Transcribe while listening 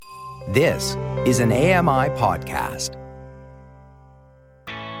This is an AMI podcast.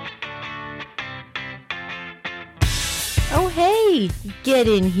 Oh, hey, get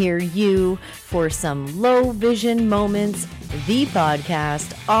in here, you, for some low vision moments, the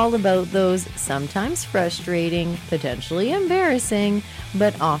podcast all about those sometimes frustrating, potentially embarrassing,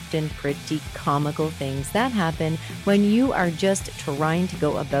 but often pretty comical things that happen when you are just trying to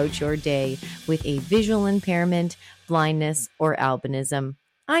go about your day with a visual impairment, blindness, or albinism.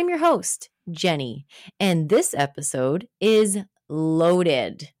 I'm your host, Jenny, and this episode is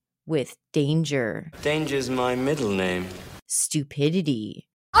loaded with danger. Danger's my middle name. Stupidity.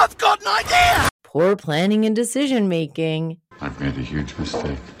 I've got an idea! Poor planning and decision making. I've made a huge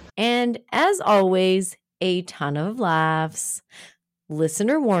mistake. And as always, a ton of laughs.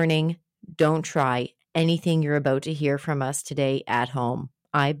 Listener warning, don't try anything you're about to hear from us today at home.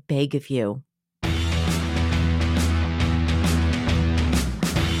 I beg of you.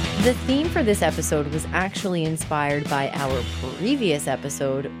 The theme for this episode was actually inspired by our previous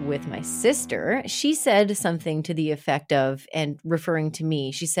episode with my sister. She said something to the effect of, and referring to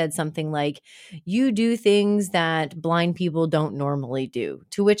me, she said something like, "You do things that blind people don't normally do."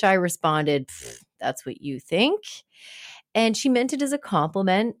 To which I responded, "That's what you think." And she meant it as a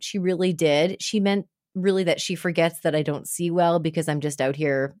compliment. She really did. She meant really that she forgets that I don't see well because I'm just out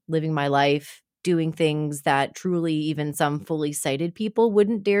here living my life, doing things that truly even some fully sighted people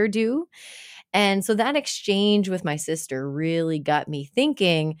wouldn't dare do. And so that exchange with my sister really got me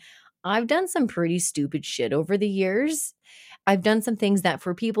thinking, I've done some pretty stupid shit over the years. I've done some things that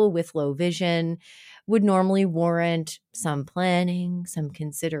for people with low vision would normally warrant some planning, some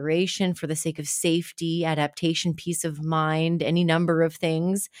consideration for the sake of safety, adaptation, peace of mind, any number of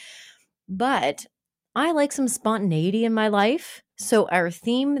things. But I like some spontaneity in my life. So our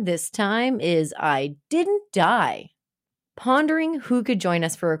theme this time is I didn't die. Pondering who could join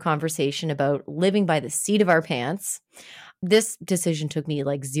us for a conversation about living by the seat of our pants. This decision took me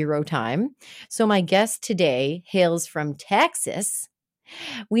like zero time. So my guest today hails from Texas.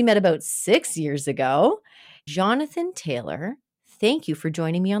 We met about 6 years ago. Jonathan Taylor, thank you for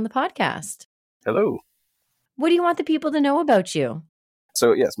joining me on the podcast. Hello. What do you want the people to know about you?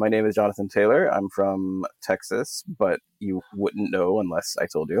 So yes, my name is Jonathan Taylor. I'm from Texas, but you wouldn't know unless I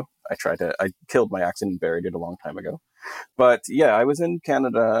told you. I killed my accent and buried it a long time ago. But yeah, I was in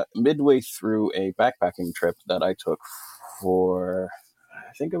Canada midway through a backpacking trip that I took for,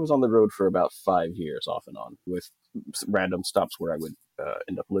 I think I was on the road for about 5 years off and on with random stops where I would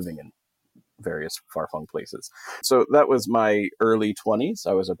end up living in various far-flung places. So that was my early 20s.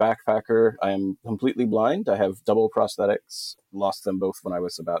 I was a backpacker. I am completely blind. I have double prosthetics. Lost them both when I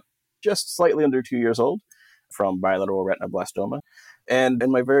was about just slightly under 2 years old from bilateral retinoblastoma. And in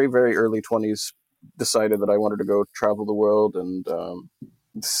my very, very early 20s, decided that I wanted to go travel the world and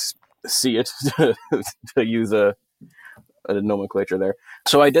see it, to use a nomenclature there.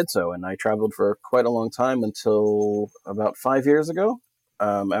 So I did so, and I traveled for quite a long time until about 5 years ago.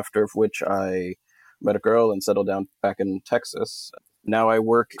 After which I met a girl and settled down back in Texas. Now I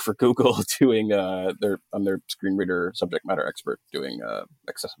work for Google doing, I'm their screen reader subject matter expert doing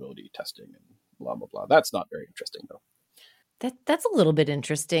accessibility testing and blah, blah, blah. That's not very interesting, though. That's a little bit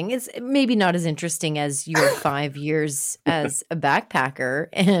interesting. It's maybe not as interesting as your 5 years as a backpacker.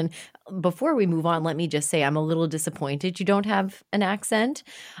 And before we move on, let me just say I'm a little disappointed you don't have an accent.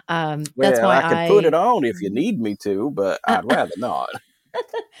 That's why I can put it on if you need me to, but I'd rather not.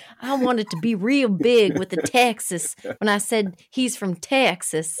 I wanted to be real big with the Texas. When I said he's from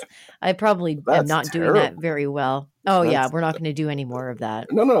Texas, I probably am not doing that very well. Oh, yeah, we're not going to do any more of that.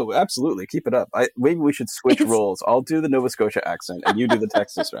 No, absolutely. Keep it up. Maybe we should switch roles. I'll do the Nova Scotia accent and you do the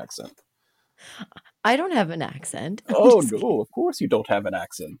Texas accent. I don't have an accent. Oh, no, of course you don't have an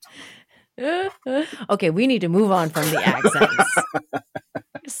accent. Okay, we need to move on from the accents.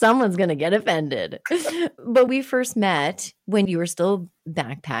 Someone's going to get offended. But we first met when you were still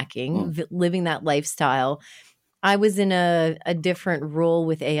backpacking, living that lifestyle. I was in a different role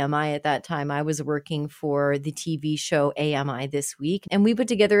with AMI at that time. I was working for the TV show AMI This Week, and we put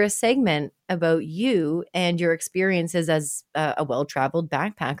together a segment about you and your experiences as a well-traveled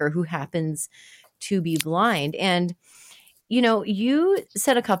backpacker who happens to be blind. And you know, you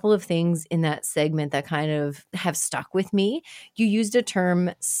said a couple of things in that segment that kind of have stuck with me. You used a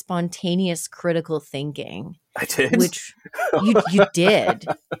term, spontaneous critical thinking. I did? Which you did.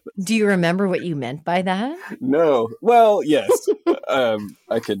 Do you remember what you meant by that? No. Well, yes.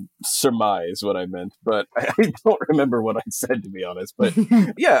 I could surmise what I meant, but I don't remember what I said, to be honest. But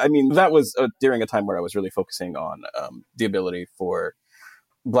yeah, I mean, that was during a time where I was really focusing on the ability for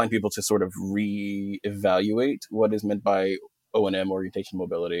blind people to sort of reevaluate what is meant by O&M, orientation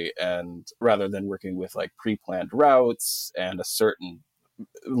mobility, and rather than working with like pre-planned routes and a certain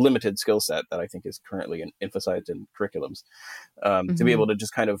limited skill set that I think is currently emphasized in curriculums, to be able to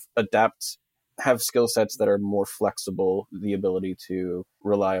just kind of adapt, have skill sets that are more flexible, the ability to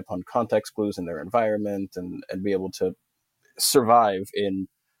rely upon context clues in their environment, and be able to survive in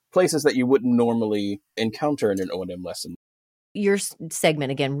places that you wouldn't normally encounter in an O&M lesson. Your segment,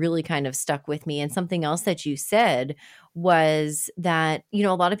 again, really kind of stuck with me. And something else that you said was that, a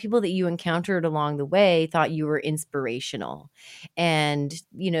lot of people that you encountered along the way thought you were inspirational. And,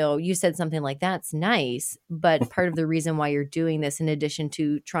 you said something like, that's nice. But part of the reason why you're doing this, in addition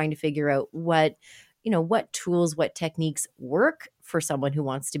to trying to figure out what tools, what techniques work for someone who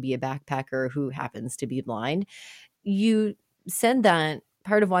wants to be a backpacker who happens to be blind, you said that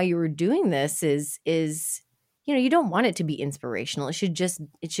part of why you were doing this is you don't want it to be inspirational. It should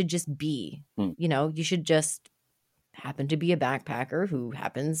just be, you should just happen to be a backpacker who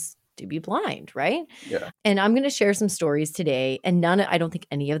happens to be blind, right? Yeah. And I'm going to share some stories today, and I don't think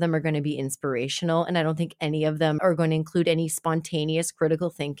any of them are going to be inspirational, and I don't think any of them are going to include any spontaneous critical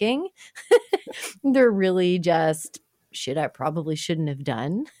thinking. They're really just shit I probably shouldn't have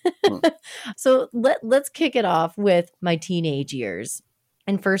done. So let's kick it off with my teenage years.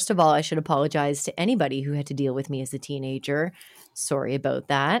 And first of all, I should apologize to anybody who had to deal with me as a teenager. Sorry about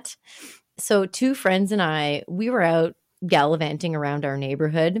that. So 2 friends and I, we were out gallivanting around our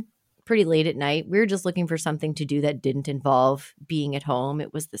neighborhood pretty late at night. We were just looking for something to do that didn't involve being at home.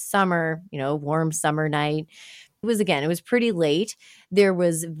 It was the summer, warm summer night. It was pretty late. There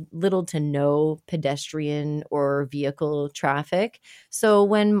was little to no pedestrian or vehicle traffic. So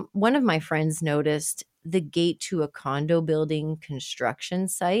when one of my friends noticed the gate to a condo building construction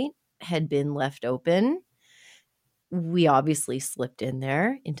site had been left open, we obviously slipped in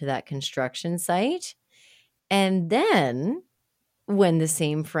there into that construction site. And then when the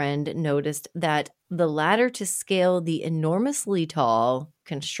same friend noticed that the ladder to scale the enormously tall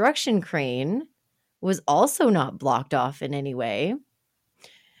construction crane was also not blocked off in any way,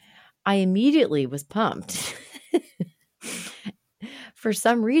 I immediately was pumped. For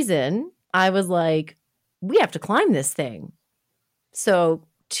some reason, I was like, we have to climb this thing. So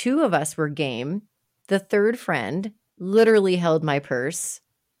 2 of us were game. The third friend literally held my purse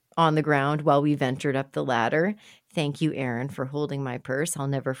on the ground while we ventured up the ladder. Thank you, Aaron, for holding my purse. I'll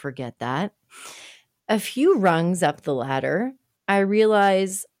never forget that. A few rungs up the ladder, I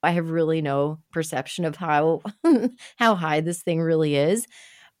realize I have really no perception of how high this thing really is.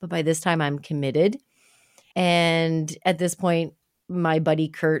 But by this time, I'm committed. And at this point, my buddy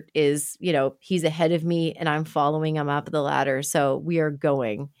Kurt is, he's ahead of me and I'm following him up the ladder. So we are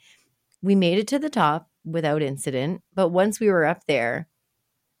going. We made it to the top without incident. But once we were up there,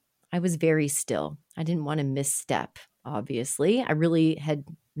 I was very still. I didn't want to misstep, obviously. I really had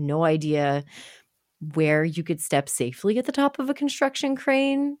no idea where you could step safely at the top of a construction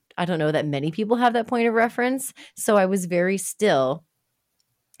crane. I don't know that many people have that point of reference. So I was very still.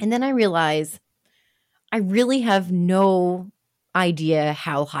 And then I realized I really have no idea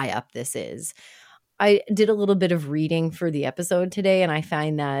how high up this is. I did a little bit of reading for the episode today, and I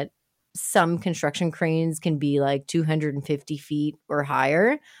find that some construction cranes can be like 250 feet or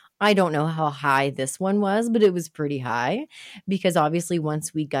higher. I don't know how high this one was, but it was pretty high because obviously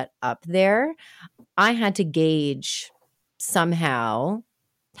once we got up there, I had to gauge somehow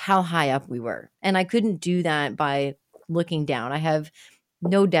how high up we were. And I couldn't do that by looking down. I have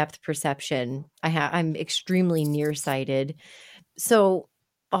no depth perception. I'm extremely nearsighted. So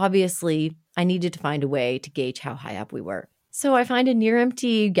obviously I needed to find a way to gauge how high up we were. So I find a near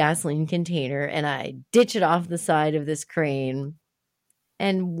empty gasoline container and I ditch it off the side of this crane.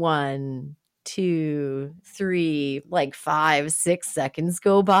 And 1, 2, 3, like 5, 6 seconds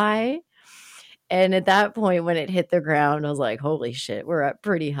go by. And at that point, when it hit the ground, I was like, holy shit, we're up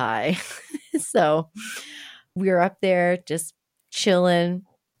pretty high. So we were up there just chilling.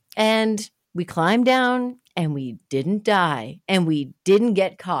 And we climbed down and we didn't die and we didn't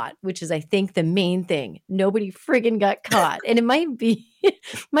get caught, which is, I think, the main thing. Nobody friggin' got caught. And it might be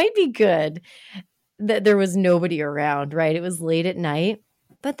good that there was nobody around, right? It was late at night,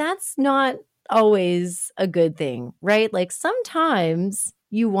 but that's not always a good thing, right? Like sometimes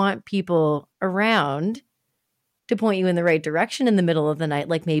you want people around to point you in the right direction in the middle of the night,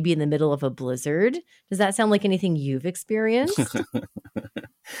 like maybe in the middle of a blizzard. Does that sound like anything you've experienced?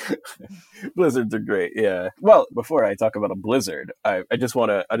 Blizzards are great. Yeah. Well, before I talk about a blizzard, I just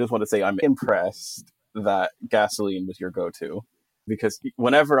want to say I'm impressed that gasoline was your go-to, because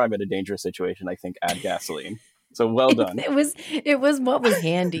whenever I'm in a dangerous situation, I think add gasoline. So well done. It was what was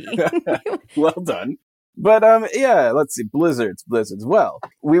handy. Well done. But yeah, let's see. Blizzards. Well,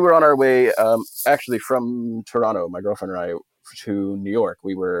 we were on our way actually from Toronto, my girlfriend and I, to New York.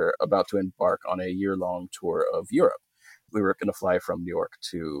 We were about to embark on a year-long tour of Europe. We were going to fly from New York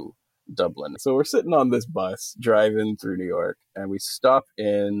to Dublin. So we're sitting on this bus driving through New York, and we stop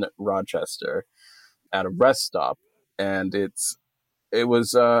in Rochester at a rest stop, and it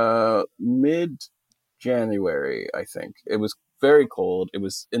was mid-January, I think. It was very cold. It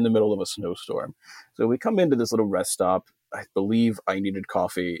was in the middle of a snowstorm. So we come into this little rest stop. I believe I needed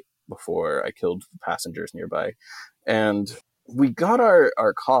coffee before I killed the passengers nearby. And we got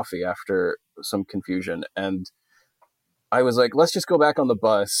our coffee after some confusion. And I was like, let's just go back on the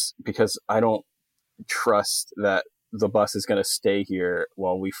bus because I don't trust that the bus is going to stay here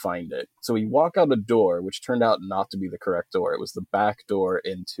while we find it. So we walk out a door, which turned out not to be the correct door. It was the back door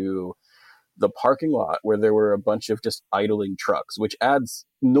into the parking lot where there were a bunch of just idling trucks, which adds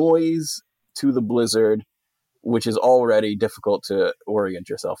noise to the blizzard, which is already difficult to orient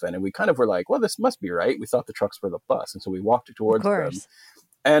yourself in. And we kind of were like, well, this must be right. We thought the trucks were the bus. And so we walked towards them.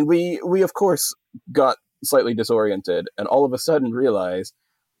 And we of course, got slightly disoriented and all of a sudden realized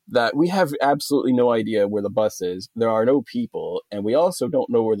that we have absolutely no idea where the bus is. There are no people. And we also don't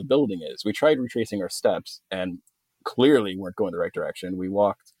know where the building is. We tried retracing our steps and clearly weren't going the right direction. We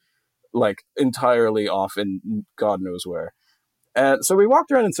walked like entirely off in God knows where. And so we walked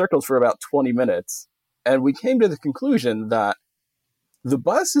around in circles for about 20 minutes and we came to the conclusion that the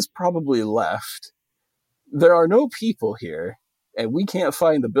bus is probably left. There are no people here and we can't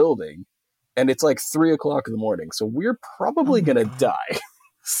find the building. And it's like 3:00 in the morning. So we're probably going to die.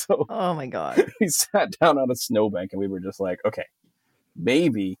 So oh my God. We sat down on a snowbank and we were just like, okay,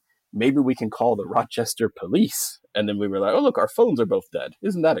 maybe we can call the Rochester police. And then we were like, oh, look, our phones are both dead.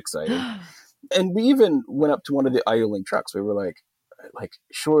 Isn't that exciting? And we even went up to one of the idling trucks. We were like,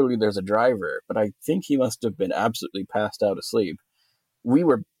 surely there's a driver, but I think he must have been absolutely passed out asleep. We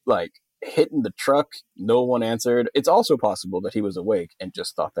were like hitting the truck. No one answered. It's also possible that he was awake and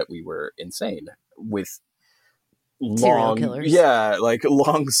just thought that we were insane with serial killers. Yeah, like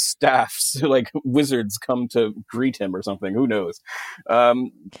long staffs, like wizards come to greet him or something. Who knows?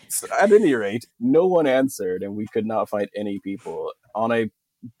 So at any rate, no one answered, and we could not find any people. On a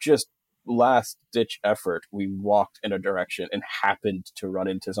just last ditch effort, we walked in a direction and happened to run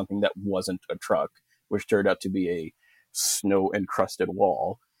into something that wasn't a truck, which turned out to be a snow encrusted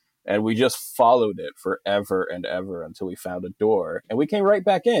wall. And we just followed it forever and ever until we found a door. And we came right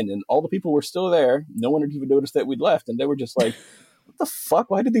back in, and all the people were still there. No one had even noticed that we'd left. And they were just like, what the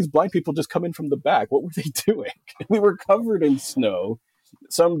fuck? Why did these blind people just come in from the back? What were they doing? We were covered in snow.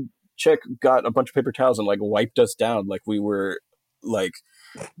 Some chick got a bunch of paper towels and like wiped us down like we were like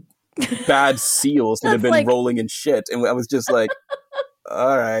bad seals that had been rolling in shit. And I was just like,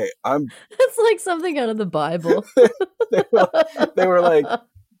 all right, It's like something out of the Bible. they were like,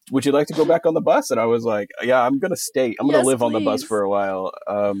 would you like to go back on the bus? And I was like, yeah, I'm going to stay. I'm going to live please. on the bus for a while.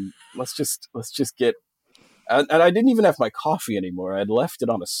 Let's just get, and I didn't even have my coffee anymore. I'd left it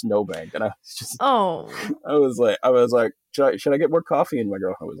on a snowbank and I was just, I was like, should I get more coffee? And my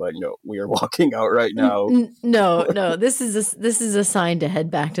girlfriend was like, no, we are walking out right now. No, this is a sign to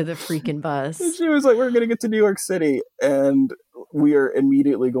head back to the freaking bus. And she was like, we're going to get to New York City and we are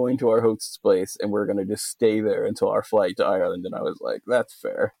immediately going to our host's place and we're going to just stay there until our flight to Ireland. And I was like, that's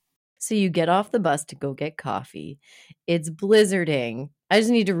fair. So you get off the bus to go get coffee. It's blizzarding. I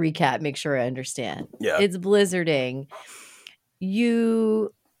just need to recap, make sure I understand. Yeah. It's blizzarding.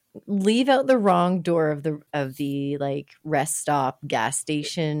 You leave out the wrong door of the like rest stop gas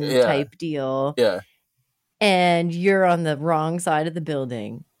station type deal. Yeah. And you're on the wrong side of the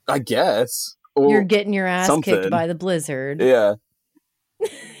building. I guess. You're getting your ass kicked by the blizzard. Yeah.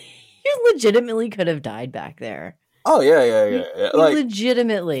 You legitimately could have died back there. Oh, yeah. Like,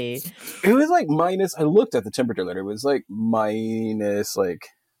 legitimately. It was like minus, I looked at the temperature later, it was like minus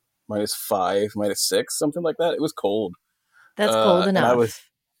 5, minus 6, something like that. It was cold. That's cold enough.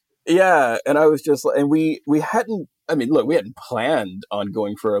 And I was just, and we hadn't, I mean, look, we hadn't planned on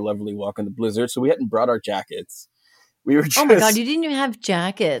going for a lovely walk in the blizzard, so we hadn't brought our jackets. We were just, oh my God, you didn't even have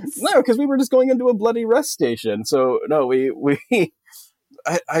jackets. No, because we were just going into a bloody rest station. So, no,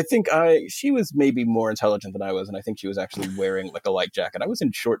 I think she was maybe more intelligent than I was, and I think she was actually wearing like a light jacket. I was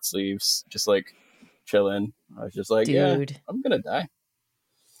in short sleeves, just like chilling. I was just like, dude, yeah, I'm gonna die.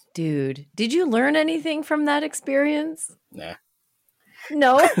 Dude, did you learn anything from that experience? Nah.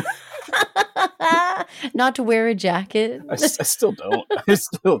 No? Not to wear a jacket? I still don't.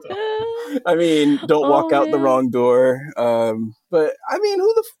 I mean, don't walk out the wrong door. But I mean,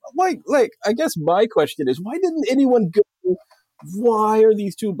 who the like? I guess my question is, why didn't anyone go why are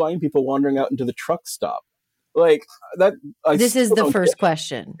these two blind people wandering out into the truck stop? Like that. This is the first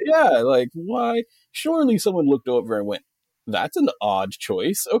question. Yeah, like why? Surely someone looked over and went, "That's an odd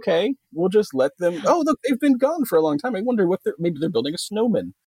choice." Okay, we'll just let them. Oh, look, they've been gone for a long time. I wonder what maybe they're building a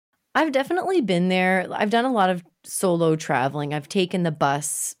snowman. I've definitely been there. I've done a lot of solo traveling. I've taken the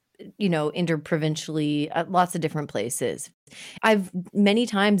bus, interprovincially, lots of different places. I've many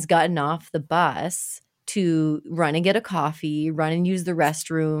times gotten off the bus to run and get a coffee, run and use the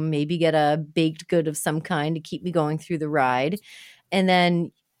restroom, maybe get a baked good of some kind to keep me going through the ride. And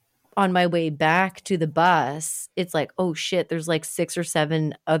then on my way back to the bus, it's like, oh shit, there's like 6 or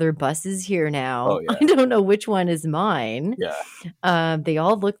 7 other buses here now. Oh, yeah. I don't know which one is mine. Yeah. They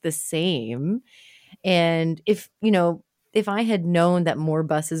all look the same. And if I had known that more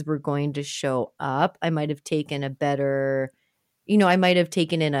buses were going to show up, I might have taken a better, I might have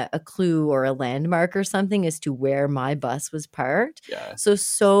taken in a clue or a landmark or something as to where my bus was parked. Yeah.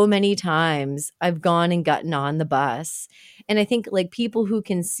 So many times I've gone and gotten on the bus. And I think like people who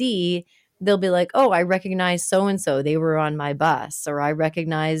can see, they'll be like, oh, I recognize so-and-so. They were on my bus. Or I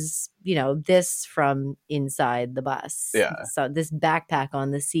recognize, this from inside the bus. Yeah. So this backpack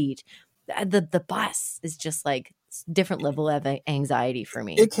on the seat. The bus is just like different level of anxiety for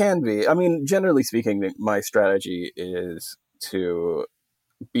me. It can be. I mean, generally speaking, my strategy is to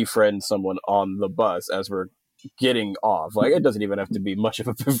befriend someone on the bus as we're getting off. Like, it doesn't even have to be much of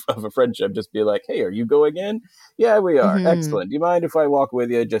a friendship. Just be like, hey, are you going in? Yeah, we are. Mm-hmm. Excellent. Do you mind if I walk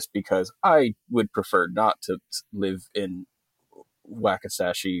with you? Just because I would prefer not to live in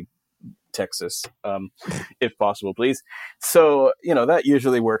Waukesha, Texas, if possible, please. So, that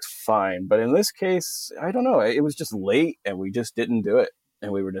usually works fine. But in this case, I don't know. It was just late and we just didn't do it.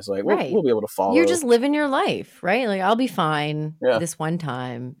 And we were just like, we'll be able to follow. You're just living your life, right? Like, I'll be fine this one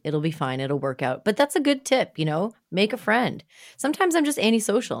time. It'll be fine. It'll work out. But that's a good tip, make a friend. Sometimes I'm just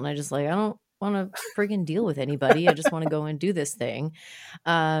antisocial and I just like, I don't want to friggin' deal with anybody. I just want to go and do this thing.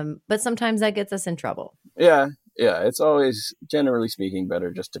 But sometimes that gets us in trouble. Yeah. Yeah. It's always, generally speaking,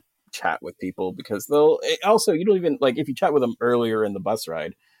 better just to chat with people because they'll also, you don't even like, if you chat with them earlier in the bus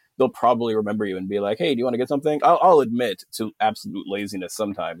ride, they'll probably remember you and be like, hey, do you want to get something? I'll admit to absolute laziness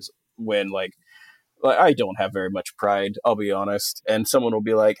sometimes when like I don't have very much pride, I'll be honest. And someone will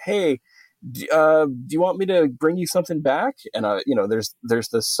be like, hey, do you want me to bring you something back? And, there's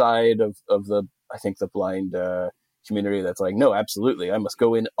the side of the, I think the blind community that's like, no, absolutely. I must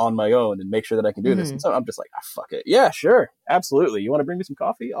go in on my own and make sure that I can do this. And so I'm just like, fuck it. Yeah, sure. Absolutely. You want to bring me some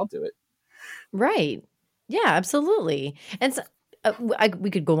coffee? I'll do it. Right. Yeah, absolutely. And so,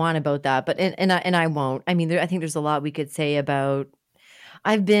 we could go on about that, but and I won't. I mean, I think there's a lot we could say about.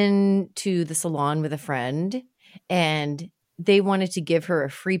 I've been to the salon with a friend, and they wanted to give her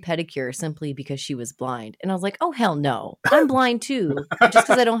a free pedicure simply because she was blind, and I was like, "Oh hell no! I'm blind too. Just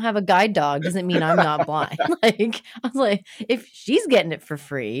because I don't have a guide dog doesn't mean I'm not blind." Like, I was like, if she's getting it for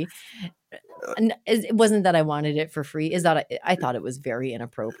free. And it wasn't that I wanted it for free. Is that I thought it was very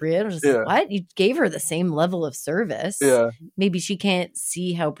inappropriate. I was just like, what? You gave her the same level of service. Yeah. Maybe she can't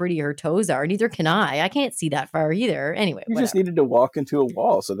see how pretty her toes are. Neither can I. I can't see that far either. Anyway, you just needed to walk into a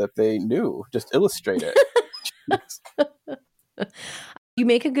wall so that they knew. Just illustrate it. You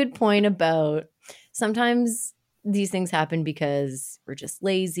make a good point about sometimes these things happen because we're just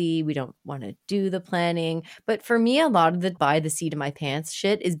lazy. We don't want to do the planning. But for me, a lot of the by the seat of my pants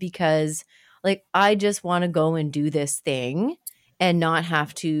shit is because like I just want to go and do this thing and not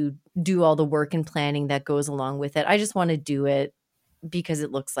have to do all the work and planning that goes along with it. I just want to do it because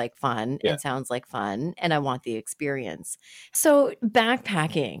it looks like fun and sounds like fun and I want the experience. So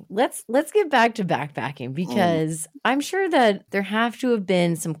backpacking, let's get back to backpacking because I'm sure that there have to have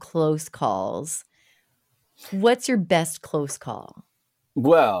been some close calls. What's your best close call?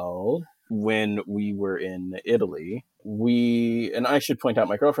 Well, when we were in Italy, and I should point out,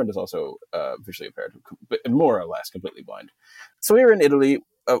 my girlfriend is also visually impaired, but more or less completely blind. So we were in Italy,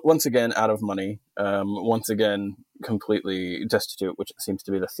 once again, out of money, once again, completely destitute, which seems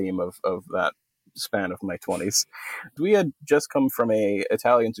to be the theme of that span of my 20s. We had just come from a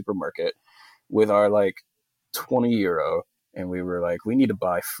Italian supermarket with our, 20 euro, and we were like, we need to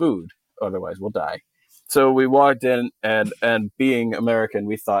buy food, otherwise we'll die. So we walked in, and being American,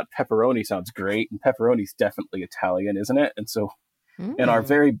 we thought pepperoni sounds great, and pepperoni's definitely Italian, isn't it? And so in our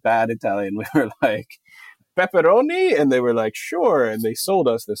very bad Italian, we were like, pepperoni? And they were like, sure. And they sold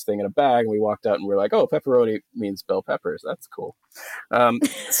us this thing in a bag, and we walked out, and we were like, oh, pepperoni means bell peppers. That's cool.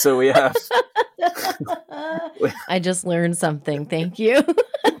 So we have... I just learned something. Thank you.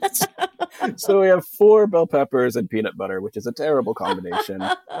 So we have 4 bell peppers and peanut butter, which is a terrible combination.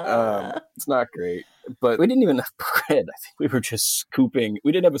 It's not great. but we didn't even have bread. I think we were just scooping.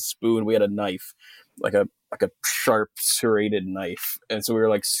 We didn't have a spoon. We had a knife, like a sharp serrated knife, and so we were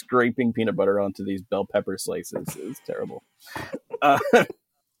like scraping peanut butter onto these bell pepper slices. It was terrible.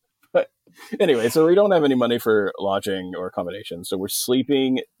 But anyway, so we don't have any money for lodging or accommodation, so we're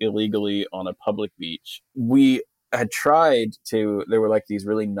sleeping illegally on a public beach. We had tried to. There were like these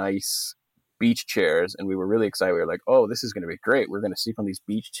really nice beach chairs, and we were really excited. We were like, oh, this is going to be great. We're going to sleep on these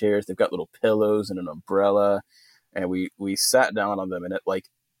beach chairs. They've got little pillows and an umbrella. And we sat down on them, and at like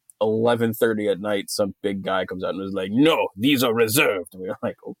 11:30 at night, some big guy comes out and was like, no, these are reserved. And we were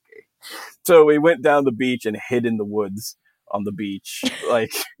like, okay. So we went down the beach and hid in the woods on the beach.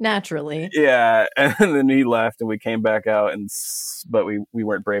 Like, Naturally. yeah. And then he left, and we came back out, but we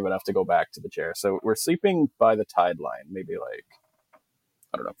weren't brave enough to go back to the chair. So we're sleeping by the tide line, maybe like,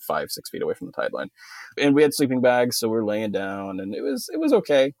 I don't know, 5-6 feet away from the tide line. And we had sleeping bags, so we're laying down, and it was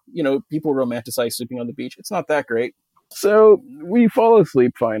okay. You know, people romanticize sleeping on the beach. It's not that great. So we fall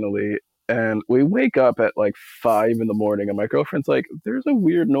asleep finally, and we wake up at like 5 in the morning, and my girlfriend's like, there's a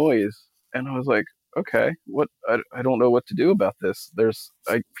weird noise. And I was like, okay, what? I don't know what to do about this.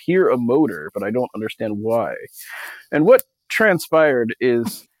 I hear a motor, but I don't understand why. And what transpired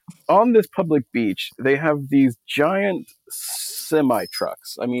is, on this public beach, they have these giant semi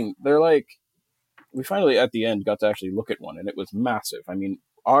trucks. I mean, they're like, we finally at the end got to actually look at one, and it was massive. I mean,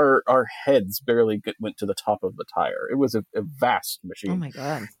 our heads barely went to the top of the tire. It was a vast machine. Oh my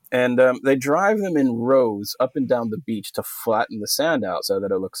God. And they drive them in rows up and down the beach to flatten the sand out so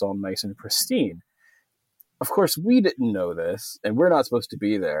that it looks all nice and pristine. Of course, we didn't know this, and we're not supposed to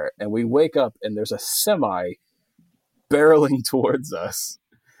be there. And we wake up, and there's a semi barreling towards us.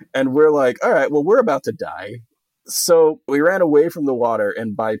 And we're like, all right, well, we're about to die. So we ran away from the water,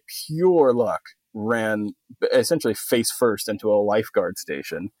 and by pure luck, ran essentially face first into a lifeguard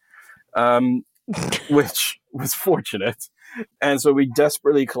station, which was fortunate. And so we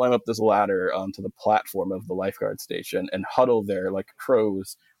desperately climb up this ladder onto the platform of the lifeguard station and huddle there like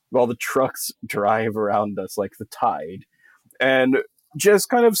crows while the trucks drive around us like the tide, and just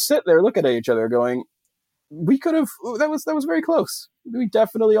kind of sit there looking at each other going, we could have, that was very close. We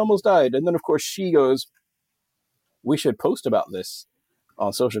definitely almost died. And then, of course, she goes, we should post about this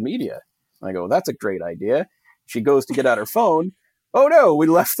on social media. And I go, that's a great idea. She goes to get out her phone. Oh, no, we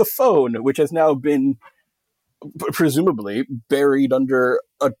left the phone, which has now been presumably buried under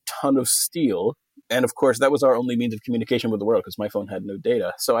a ton of steel. And, of course, that was our only means of communication with the world because my phone had no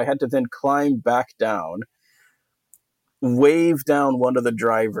data. So I had to then climb back down, wave down one of the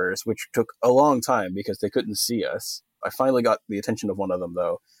drivers, which took a long time because they couldn't see us. I finally got the attention of one of them,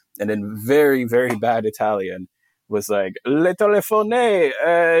 though, and in very, very bad Italian was like, le telephone,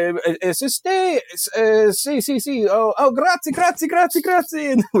 esiste, sì, oh, grazie.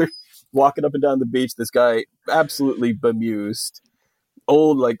 And we're walking up and down the beach, this guy, absolutely bemused,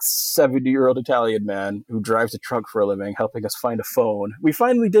 old, like 70-year-old Italian man who drives a truck for a living, helping us find a phone. We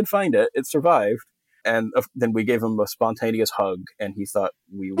finally did find it. It survived. And then we gave him a spontaneous hug, and he thought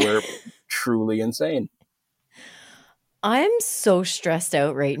we were truly insane. I'm so stressed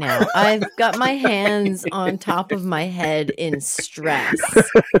out right now. I've got my hands on top of my head in stress.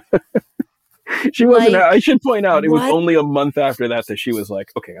 She wasn't. I should point out, it was only a month after that she was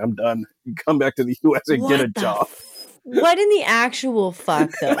like, okay, I'm done. Come back to the U.S. and get a job. What in the actual fuck,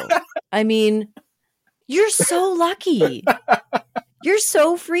 though? I mean, you're so lucky. You're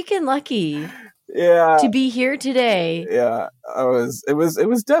so freaking lucky. Yeah, to be here today. Yeah, it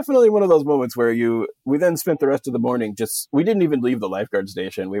was definitely one of those moments where we then spent the rest of the morning we didn't even leave the lifeguard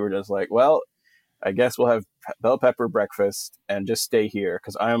station. We were just like, well, I guess we'll have bell pepper breakfast and just stay here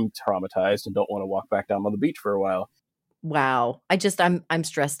because I'm traumatized and don't want to walk back down on the beach for a while. Wow. I'm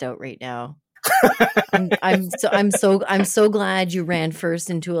stressed out right now. I'm so glad you ran first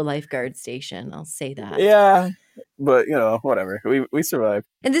into a lifeguard station. I'll say that. Yeah. But, whatever. We survived.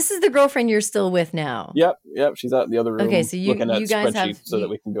 And this is the girlfriend you're still with now. Yep. She's out in the other room. Okay, so looking at you guys spreadsheets so that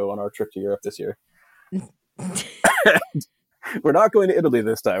we can go on our trip to Europe this year. We're not going to Italy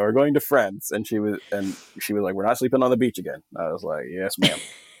this time. We're going to France. And she was like, we're not sleeping on the beach again. I was like, yes, ma'am.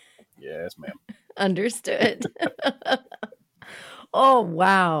 Yes, ma'am. Understood. Oh,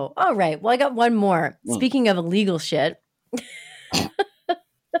 wow. All right. Well, I got one more. Speaking of illegal shit.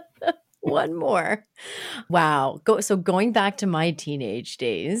 One more. Wow. So going back to my teenage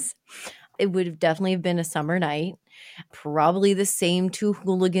days, it would have definitely been a summer night. Probably the same two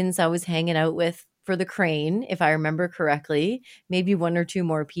hooligans I was hanging out with for the crane, if I remember correctly. Maybe one or two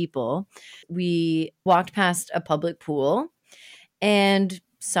more people. We walked past a public pool, and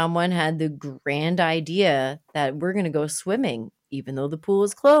someone had the grand idea that we're going to go swimming even though the pool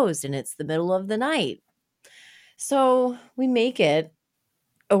is closed and it's the middle of the night. So we make it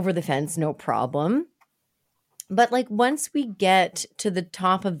over the fence, no problem. But like once we get to the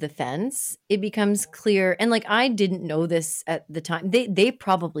top of the fence, it becomes clear. And like I didn't know this at the time. They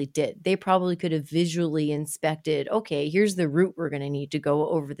probably did. They probably could have visually inspected, okay, here's the route we're going to need to go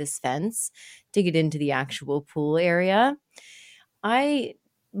over this fence to get into the actual pool area. I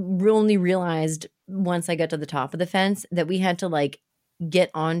only realized once I got to the top of the fence that we had to like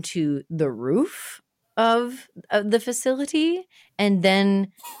get onto the roof of the facility and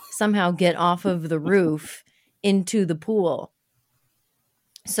then somehow get off of the roof into the pool.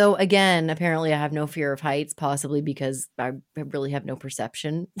 So again, apparently I have no fear of heights, possibly because I really have no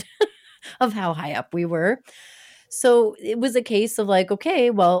perception of how high up we were. So it was a case of like,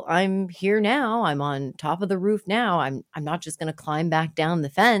 okay, well, I'm here now. I'm on top of the roof now. I'm not just going to climb back down the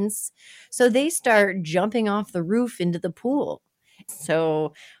fence. So they start jumping off the roof into the pool.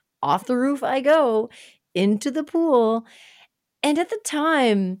 So off the roof I go into the pool. And at the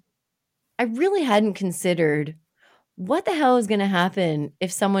time, I really hadn't considered what the hell is going to happen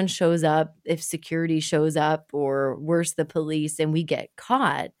if someone shows up, if security shows up, or worse, the police, and we get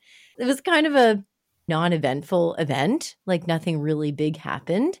caught. It was kind of a non-eventful event, like nothing really big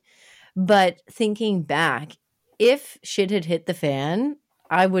happened. But thinking back, if shit had hit the fan,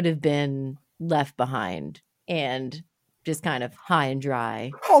 I would have been left behind and just kind of high and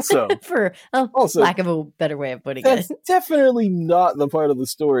dry. Also, for lack of a better way of putting it. That's definitely not the part of the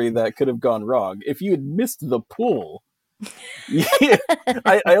story that could have gone wrong. If you had missed the pool, yeah,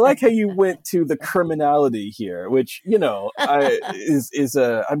 I like how you went to the criminality here, which, you know,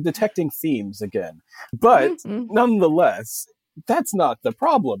 I'm detecting themes again. But nonetheless, that's not the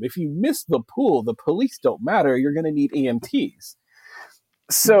problem. If you miss the pool, the police don't matter. You're going to need EMTs.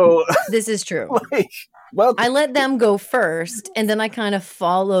 So this is true. Well, I let them go first, and then I kind of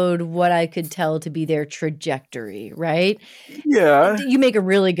followed what I could tell to be their trajectory, right? Yeah. You make a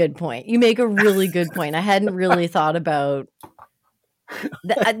really good point. I hadn't really thought about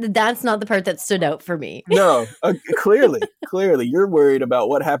that's not the part that stood out for me. No, clearly, you're worried about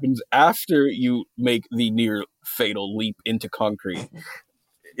what happens after you make the near fatal leap into concrete.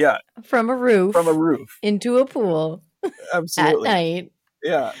 Yeah. From a roof into a pool. Absolutely. At night.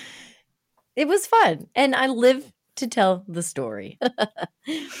 Yeah. It was fun, and I live to tell the story.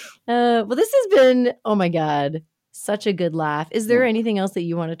 Well, this has been, oh my God, such a good laugh. Is there anything else that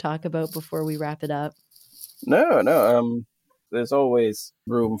you want to talk about before we wrap it up? No. There's always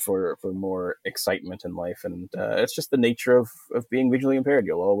room for more excitement in life, and it's just the nature of being visually impaired.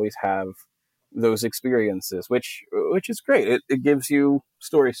 You'll always have those experiences, which is great. It gives you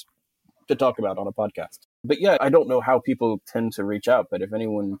stories to talk about on a podcast. But yeah, I don't know how people tend to reach out, but if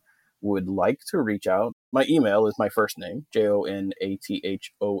anyone would like to reach out, my email is my first name,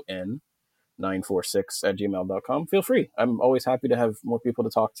 JONATHON 946@gmail.com. Feel free. I'm always happy to have more people to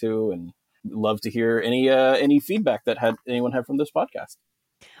talk to, and love to hear any feedback that anyone had from this podcast.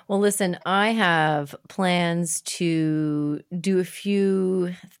 Well, listen, I have plans to do a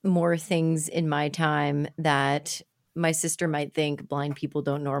few more things in my time that my sister might think blind people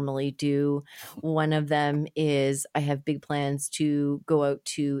don't normally do. One of them is I have big plans to go out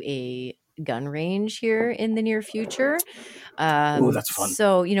to a gun range here in the near future. Oh, that's fun.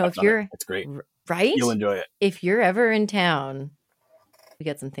 So, you know, That's great. Right? You'll enjoy it. If you're ever in town, we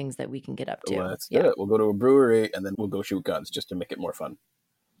got some things that we can get up to. Let's do it. We'll go to a brewery and then we'll go shoot guns just to make it more fun.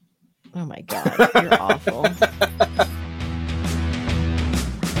 Oh my God, you're awful.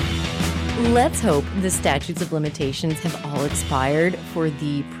 Let's hope the statutes of limitations have all expired for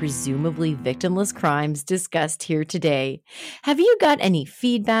the presumably victimless crimes discussed here today. Have you got any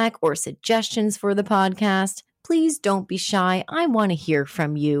feedback or suggestions for the podcast? Please don't be shy. I want to hear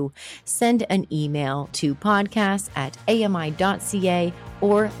from you. Send an email to podcast@ami.ca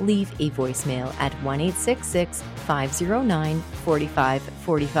or leave a voicemail at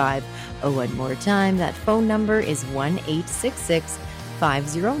 1-866-509-4545. Oh, one more time, that phone number is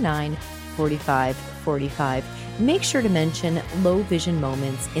 1-866-509-4545. Make sure to mention low vision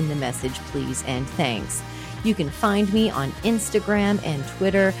moments in the message, please, and thanks. You can find me on Instagram and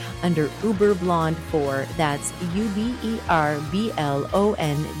Twitter under UberBlonde4. That's UBERBLONDE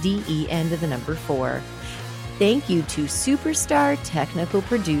and the number 4. Thank you to superstar technical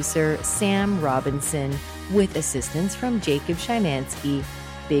producer Sam Robinson with assistance from Jacob Szymanski.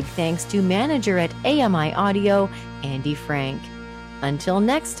 Big thanks to manager at AMI Audio, Andy Frank. Until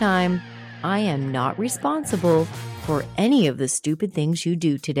next time, I am not responsible for any of the stupid things you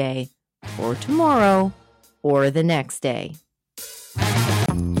do today, or tomorrow, or the next day.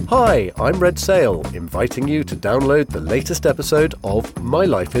 Hi, I'm Red Sail, inviting you to download the latest episode of My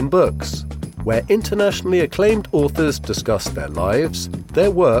Life in Books, where internationally acclaimed authors discuss their lives,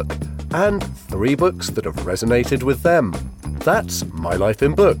 their work, and 3 books that have resonated with them. That's My Life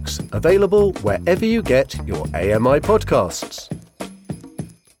in Books, available wherever you get your AMI podcasts.